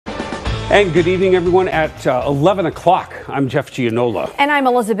And good evening, everyone. At 11 o'clock, I'm Jeff Gianola. And I'm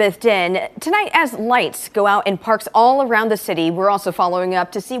Elizabeth Din. Tonight, as lights go out in parks all around the city, we're also following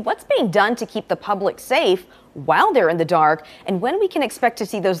up to see what's being done to keep the public safe while they're in the dark and when we can expect to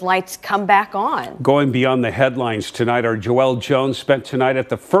see those lights come back on. Going beyond the headlines tonight, our Joelle Jones spent tonight at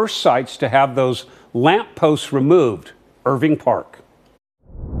the first sites to have those lamp posts removed, Irving Park.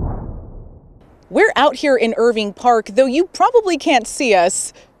 We're out here in Irving Park, though you probably can't see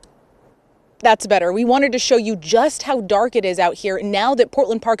us. That's better. We wanted to show you just how dark it is out here now that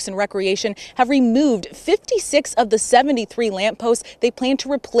Portland Parks and Recreation have removed 56 of the 73 lampposts they plan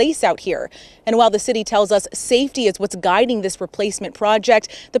to replace out here. And while the city tells us safety is what's guiding this replacement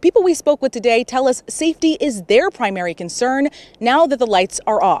project, the people we spoke with today tell us safety is their primary concern now that the lights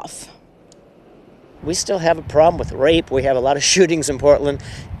are off. We still have a problem with rape. We have a lot of shootings in Portland.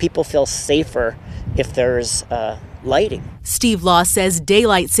 People feel safer if there's lighting. Steve Law says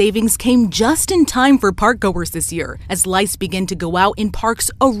daylight savings came just in time for parkgoers this year as lights begin to go out in parks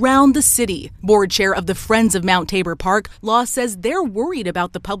around the city. Board chair of the Friends of Mount Tabor Park, Law says they're worried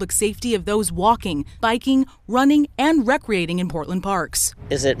about the public safety of those walking, biking, running, and recreating in Portland parks.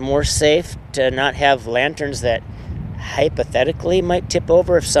 Is it more safe to not have lanterns that hypothetically might tip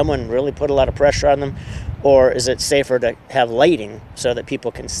over if someone really put a lot of pressure on them? Or is it safer to have lighting so that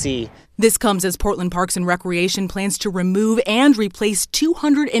people can see? This comes as Portland Parks and Recreation plans to remove and replace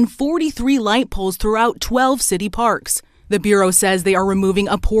 243 light poles throughout 12 city parks. The Bureau says they are removing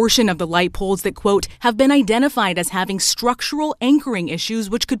a portion of the light poles that, quote, have been identified as having structural anchoring issues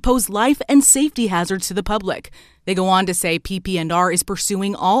which could pose life and safety hazards to the public. They go on to say PP&R is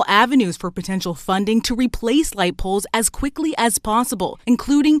pursuing all avenues for potential funding to replace light poles as quickly as possible,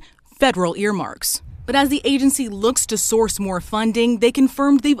 including federal earmarks. But as the agency looks to source more funding, they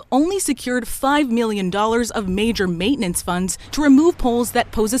confirmed they've only secured $5 million of major maintenance funds to remove poles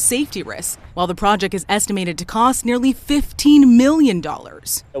that pose a safety risk, while the project is estimated to cost nearly $15 million.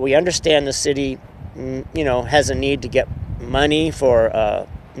 We understand the city, has a need to get money for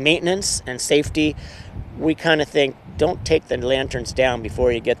maintenance and safety. We kind of think, don't take the lanterns down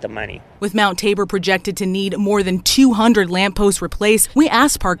before you get the money. With Mount Tabor projected to need more than 200 lampposts replaced, we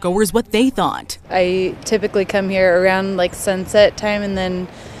asked parkgoers what they thought. I typically come here around like sunset time and then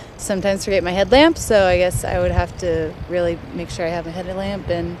sometimes forget my headlamp, so I guess I would have to really make sure I have a headlamp,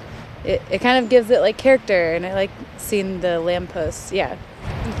 and it kind of gives it like character, and I like seeing the lampposts. Yeah.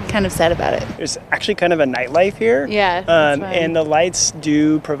 Kind of sad about it. There's actually kind of a nightlife here. Yeah. And the lights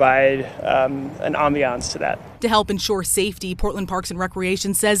do provide an ambiance to that. To help ensure safety, Portland Parks and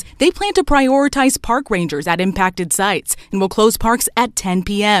Recreation says they plan to prioritize park rangers at impacted sites and will close parks at 10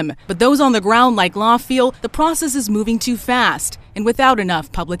 p.m. But those on the ground like Law feel the process is moving too fast and without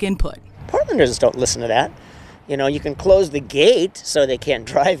enough public input. Portlanders don't listen to that. You can close the gate so they can't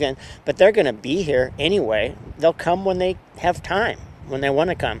drive in, but they're going to be here anyway. They'll come when they have time, when they want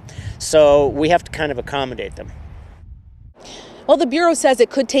to come. So we have to kind of accommodate them. Well, the Bureau says it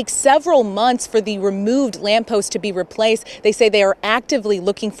could take several months for the removed lampposts to be replaced. They say they are actively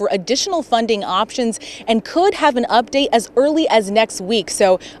looking for additional funding options and could have an update as early as next week.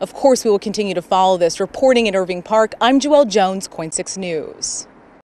 So, of course, we will continue to follow this. Reporting in Irving Park, I'm Joelle Jones, KOIN 6 News.